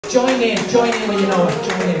Join in when you know it.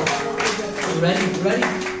 Join in. You ready? You ready?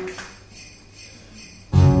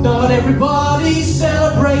 Not everybody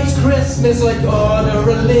celebrates Christmas like other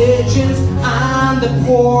religions, and the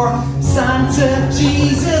poor Santa,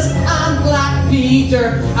 Jesus, and Black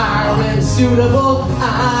Peter aren't suitable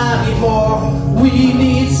anymore. We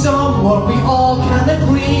need someone we all can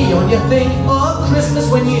agree on. You think of Christmas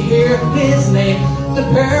when you hear his name, the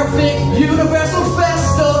perfect universal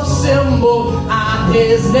festive symbol, and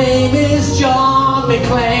his name is John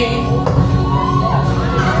McClane.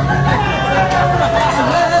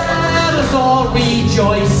 All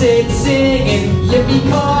rejoicing, singing,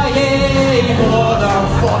 yippee-ki-yay,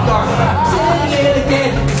 motherfucker. Sing it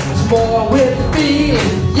again, it's more with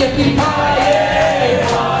feeling, yippee-ki-yay,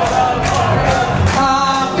 motherfucker.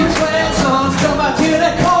 Happy transons, come out to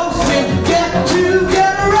the coast and get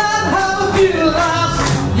together and have a few laughs.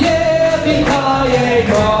 Yippee-ki-yay,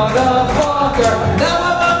 motherfucker. Now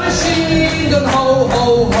I'm a machine gun, ho, ho,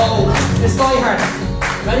 ho. It's Die Hard.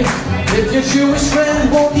 Ready? If your Jewish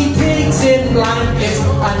friend won't eat pigs in blankets,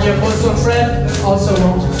 and your Muslim friend also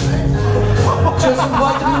won't, just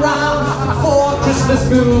invite them round for Christmas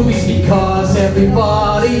movies, because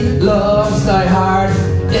everybody loves Die Hard.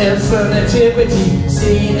 If a nativity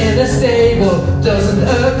scene in a stable doesn't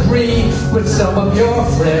agree with some of your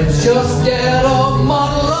friends, just get a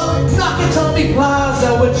model of Nakatomi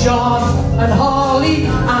Plaza with John and Holly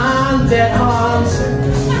and Dead Hans.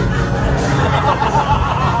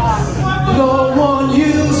 No one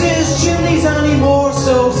uses chimneys anymore,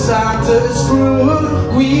 so Santa's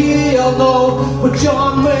screwed. We all know, but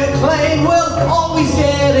John McClane will always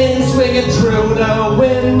get in, swinging through the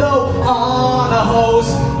window on a hose.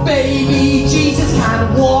 Baby Jesus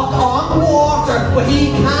can walk on water, but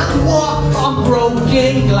he can't walk on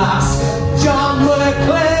broken glass. John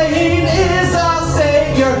McClane is our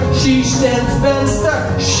savior. Sheesh, then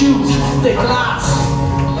Spencer, shoot the glass.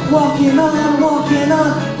 Walking on,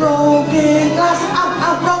 broken glass,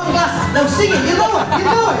 out, broken glass. Now sing it, you know it, you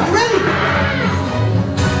ready?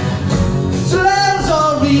 So let us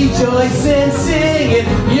all rejoice and sing it,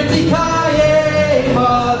 yippee-ki-yay,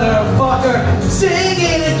 motherfucker. Sing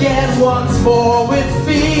it again once more with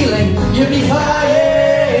feeling,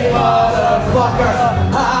 yippee-ki-yay, motherfucker.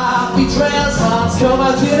 Happy trails, Hans, come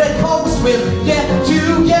out to the coast, we'll get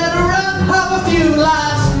together and have a few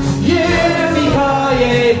laughs.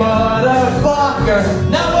 Yippee-ki-yay, motherfucker.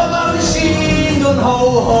 Now I'm a machine gun,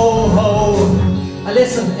 ho, ho, ho. And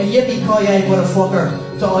listen, a yippee-ki-yay,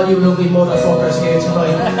 motherfucker, to all you lovely motherfuckers here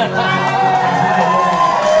tonight.